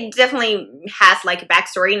it definitely has like a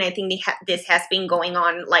backstory, and I think this has been going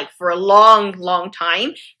on like for a long, long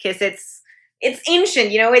time, because it's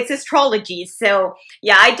ancient. It's astrology. So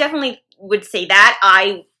I definitely would say that.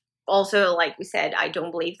 I also, like we said, I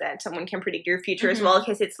don't believe that someone can predict your future as well,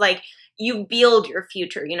 because it's like you build your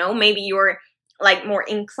future, maybe you're like more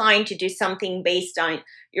inclined to do something based on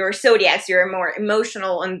your zodiacs, you're more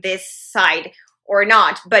emotional on this side or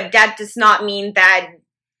not, but that does not mean that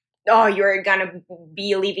you're gonna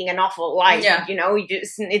be living an awful life.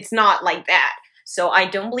 It's not like that. So I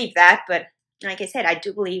don't believe that, but like I said, I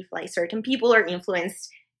do believe like certain people are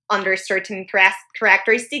influenced under certain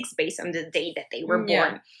characteristics based on the day that they were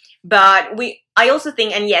born. But I also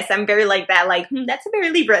think, and yes, I'm very like that, like, that's a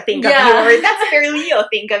very Libra thing of you, or that's a very Leo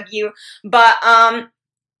thing of you. But, I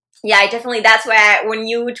definitely, that's why when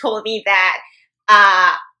you told me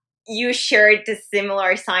that, you shared the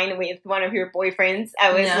similar sign with one of your boyfriends,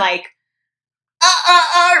 I was like,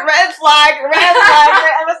 red flag.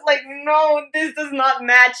 I was like, no, this does not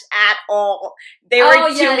match at all. They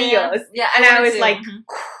were two Leos. And I was like,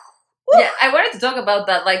 I wanted to talk about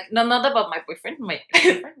that, like, not about my boyfriend,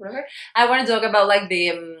 whatever. I want to talk about, like,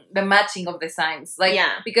 the matching of the signs, like,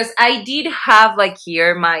 because I did have, like,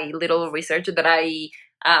 here my little research that I,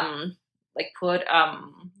 like, put,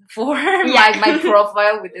 for my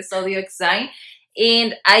profile with the Zodiac sign,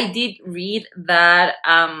 and I did read that,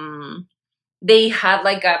 they had,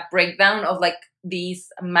 like, a breakdown of, like, these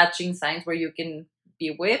matching signs where you can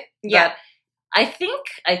be with, I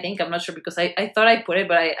think, I'm not sure, because I thought I put it,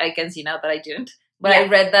 but I can see now that I didn't. But I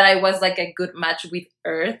read that I was like a good match with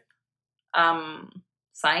Earth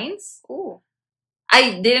signs. Ooh.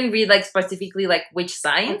 I didn't read like specifically like which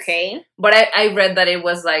signs. Okay. But I read that it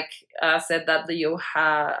was like, said that Leo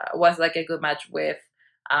was like a good match with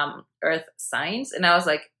Earth signs. And I was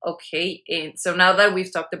like, okay. And so now that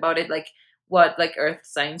we've talked about it, like, what like Earth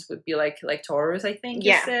signs would be like Taurus, I think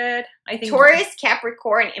you said. I think Taurus,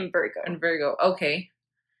 Capricorn, and Virgo. Okay.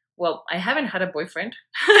 Well, I haven't had a boyfriend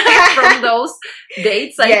from those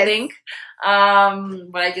dates, I think.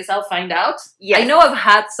 But I guess I'll find out. I know I've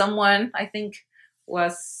had someone, I think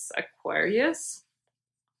was Aquarius,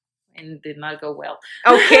 and did not go well.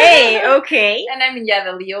 Okay. And I mean,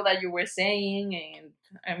 the Leo that you were saying, and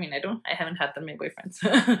I mean, I haven't had that many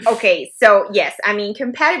boyfriends. Okay, so yes, I mean,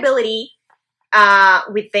 compatibility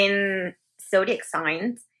within zodiac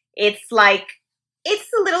signs, it's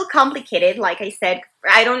a little complicated. Like I said,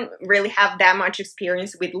 I don't really have that much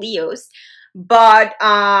experience with Leos, but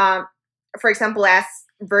for example, as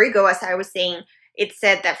Virgo, as I was saying, it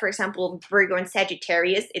said that, for example, Virgo and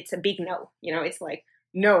Sagittarius, it's a big no. It's like,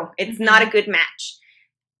 no, it's not a good match.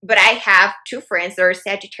 But I have two friends that are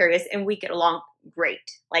Sagittarius, and we get along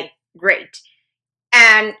great.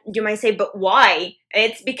 And you might say, but why?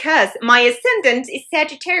 It's because my ascendant is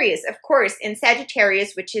Sagittarius, of course. And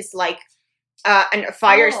Sagittarius, which is like a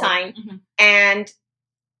fire sign, and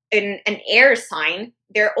an air sign,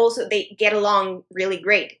 they get along really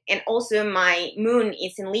great. And also my moon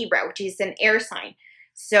is in Libra, which is an air sign.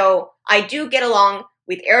 So I do get along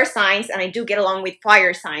with air signs, and I do get along with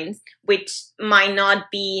fire signs, which might not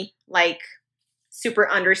be like super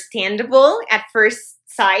understandable at first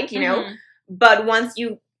sight, but once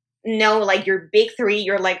you know, like, your big three,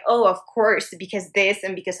 you're like, oh, of course, because this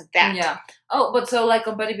and because of that. Yeah. Oh, but so, like,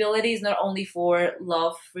 compatibility is not only for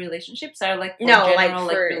love relationships, or like for general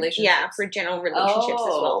relationships? Yeah, for general relationships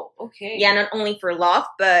as well. Okay. Yeah, not only for love,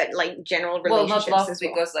 but like general relationships not love as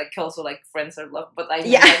well. Because like also like friends are love, but like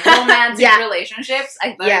romantic relationships.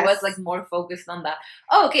 I thought it was like more focused on that.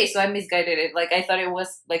 Oh, okay, so I misguided it. Like I thought it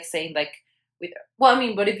was like saying like with her. Well, I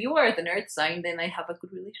mean, but if you are an earth sign, then I have a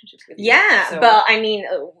good relationship with you. Yeah, so, but I mean,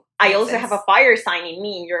 I also have a fire sign in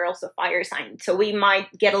me, and you're also a fire sign, so we might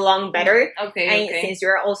get along better. Okay, and since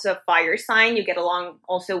you're also a fire sign, you get along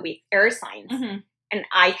also with air signs. And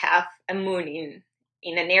I have a moon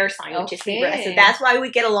in an air sign, which is Libra, so that's why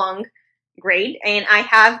we get along great. And I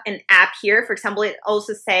have an app here, for example, it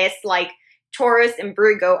also says like Taurus and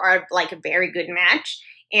Virgo are like a very good match.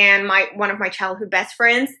 And one of my childhood best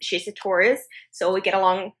friends, she's a Taurus, so we get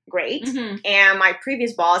along great. And my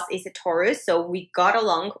previous boss is a Taurus, so we got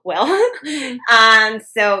along well. And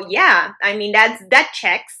so, yeah, I mean, that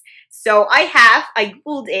checks. So I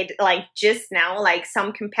Googled it like just now, like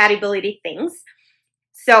some compatibility things.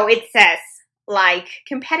 So it says like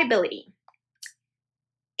compatibility.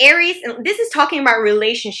 Aries, and this is talking about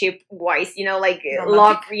relationship-wise, you know, like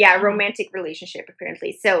love, romantic relationship,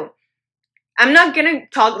 apparently. So I'm not gonna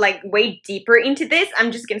talk like way deeper into this.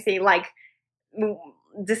 I'm just gonna say like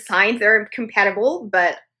the signs are compatible,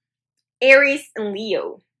 but Aries and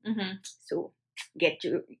Leo. So get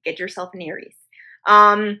yourself an Aries.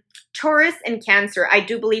 Taurus and Cancer. I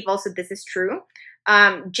do believe also this is true.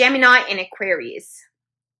 Gemini and Aquarius.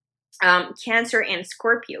 Cancer and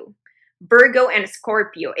Scorpio. Virgo and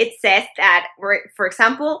Scorpio. It says that, for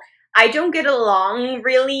example, I don't get along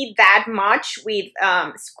really that much with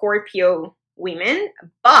Scorpio women,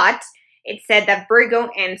 but it said that Virgo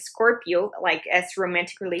and Scorpio, like as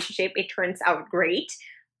romantic relationship, it turns out great.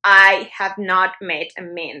 I have not met a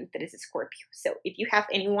man that is a Scorpio, so if you have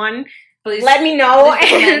anyone, please let me know,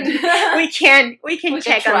 and we can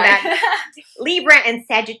check on that. Libra and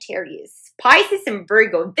Sagittarius, Pisces and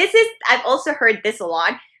Virgo. I've also heard this a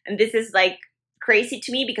lot, and this is like crazy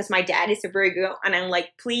to me because my dad is a Virgo, and I'm like,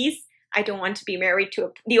 please, I don't want to be married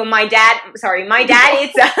to my dad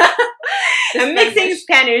is I'm mixing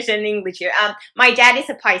Spanish and English here. My dad is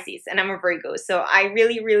a Pisces and I'm a Virgo, so I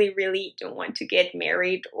really, really, really don't want to get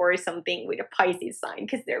married or something with a Pisces sign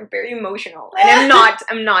because they're very emotional, and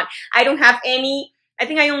I'm not. I don't have any. I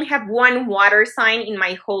think I only have one water sign in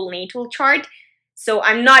my whole natal chart, so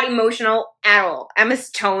I'm not emotional at all. I'm a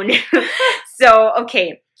stone. So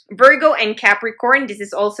okay. Virgo and Capricorn, this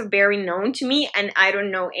is also very known to me, and I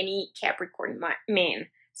don't know any Capricorn man.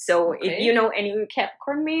 So if you know any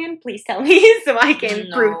Capricorn man, please tell me so I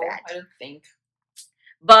can prove that. I don't think.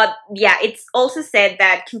 But yeah, it's also said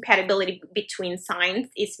that compatibility between signs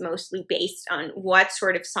is mostly based on what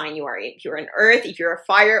sort of sign you are. If you're an earth, if you're a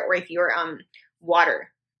fire, or if you're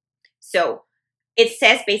water. So it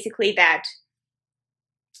says basically that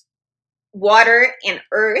water and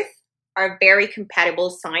earth are very compatible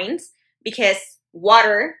signs because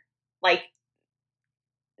water like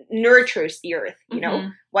nurtures the earth, you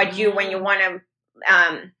know, when you want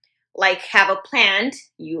to like have a plant,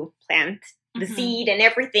 you plant the seed and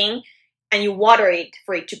everything, and you water it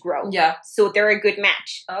for it to grow. Yeah. So they're a good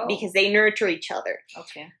match because they nurture each other.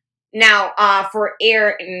 Okay. Now, for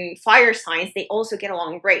air and fire signs, they also get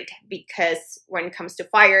along great because when it comes to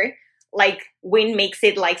fire, like wind makes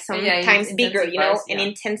it like sometimes bigger, you know, and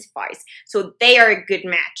intensifies. So they are a good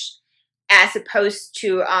match as opposed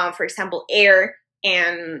to, for example, air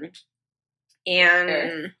and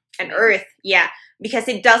earth. Yeah. Because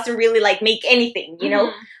it doesn't really like make anything, you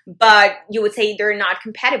know, but you would say they're not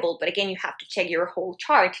compatible. But again, you have to check your whole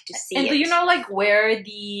chart to see And do you know like where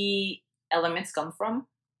the elements come from?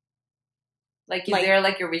 Like, is there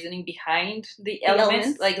like a reasoning behind the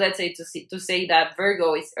elements? Like, let's say to say that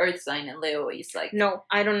Virgo is earth sign and Leo is like no,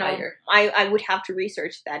 I don't know. Fire. I would have to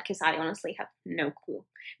research that because I honestly have no clue.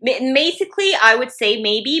 Basically, I would say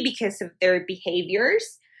maybe because of their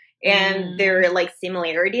behaviors and their like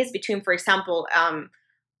similarities between, for example, I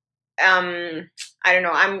don't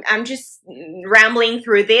know. I'm just rambling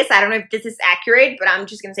through this. I don't know if this is accurate, but I'm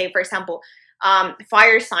just gonna say, for example,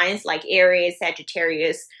 fire signs like Aries,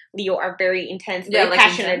 Sagittarius, Leo are very intense, very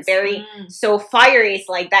passionate, very so fire is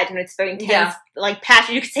like that, you know, it's very intense, like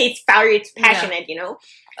passion. You could say it's fire, it's passionate, you know.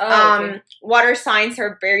 Water signs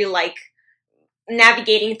are very like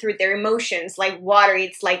navigating through their emotions. Like water,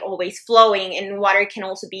 it's like always flowing, and water can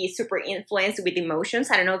also be super influenced with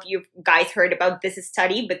emotions. I don't know if you guys heard about this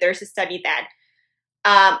study, but there's a study that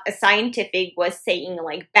a scientific was saying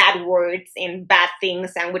like bad words and bad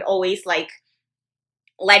things and would always like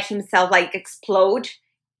let himself like explode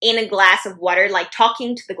in a glass of water, like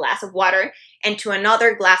talking to the glass of water, and to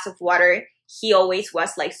another glass of water he always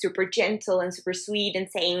was like super gentle and super sweet and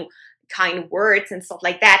saying kind words and stuff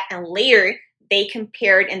like that. And later they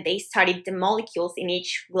compared and they studied the molecules in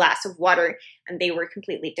each glass of water, and they were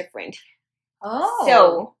completely different.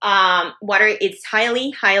 So water is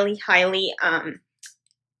highly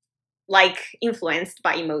like influenced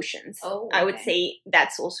by emotions. Oh, I would say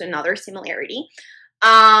that's also another similarity.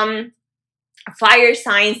 Fire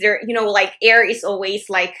signs, they're, you know, like air is always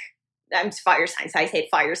like, fire signs, I said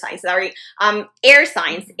fire signs, sorry. Air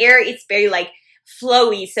signs, air is very like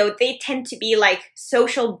flowy, so they tend to be like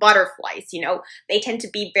social butterflies, you know, they tend to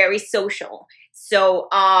be very social. So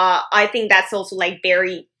I think that's also like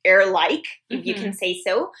very air-like, if you can say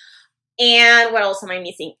so. And what else am I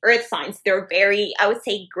missing? Earth signs, they're very, I would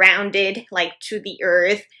say, grounded, like to the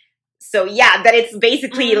earth. So yeah, that it's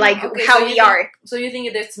basically like how we are. So you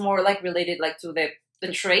think it's more like related like to the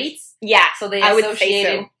traits? Yeah, so they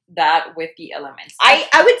associated that with the elements.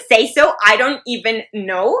 I would say so. I don't even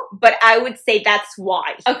know, but I would say that's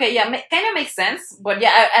why. Okay, yeah, kind of makes sense. But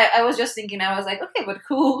yeah, I was just thinking, I was like, okay, but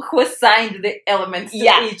who assigned the elements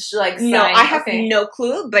to each like sign? No, I have no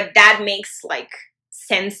clue, but that makes like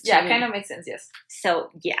sense to me. Kind of makes sense, yes. So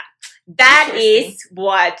yeah, that is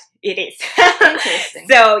what it is. Interesting.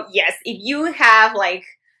 So yes, if you have like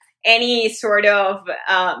any sort of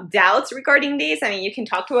doubts regarding this, I mean, you can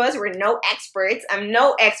talk to us. We're no experts. I'm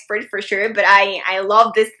no expert for sure, but I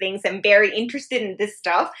love these things. I'm very interested in this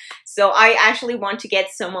stuff. So I actually want to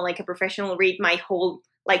get someone like a professional read my whole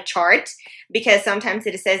like chart, because sometimes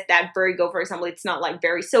it says that Virgo, for example, it's not like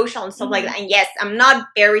very social and stuff like that. And yes, I'm not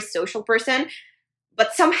very social person,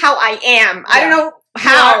 but somehow I am. I don't know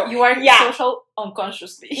how. You are social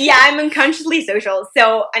unconsciously. Yeah, I'm unconsciously social.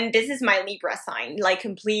 So, and this is my Libra sign, like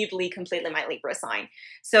completely my Libra sign.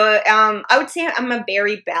 So, I would say I'm a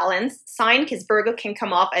very balanced sign, because Virgo can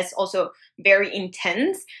come off as also very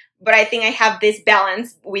intense. But I think I have this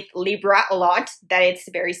balance with Libra a lot, that it's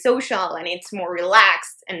very social and it's more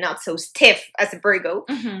relaxed and not so stiff as a Virgo.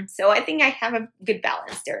 So I think I have a good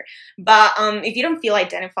balance there. But if you don't feel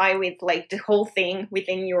identified with like the whole thing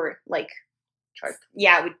within your like chart,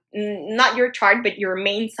 with not your chart, but your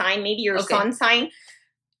main sign, maybe your sun sign,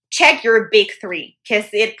 check your big three, because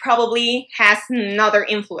it probably has another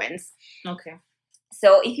influence. Okay.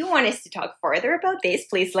 So if you want us to talk further about this,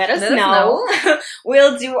 please let us know.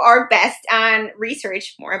 We'll do our best and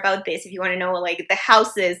research more about this. If you want to know like the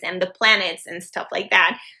houses and the planets and stuff like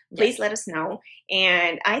that, please let us know.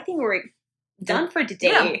 And I think we're done for today.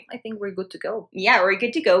 Yeah, I think we're good to go. Yeah, we're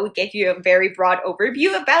good to go. We gave you a very broad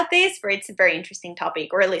overview about this, but it's a very interesting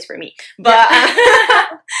topic, or at least for me. But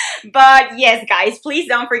but yes, guys, please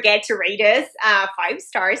don't forget to rate us 5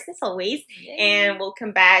 stars as always. Yay. And we'll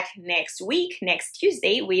come back next week, next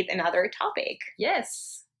Tuesday, with another topic.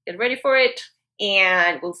 Yes, get ready for it.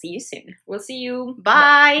 And we'll see you soon. We'll see you.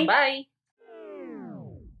 Bye. Bye.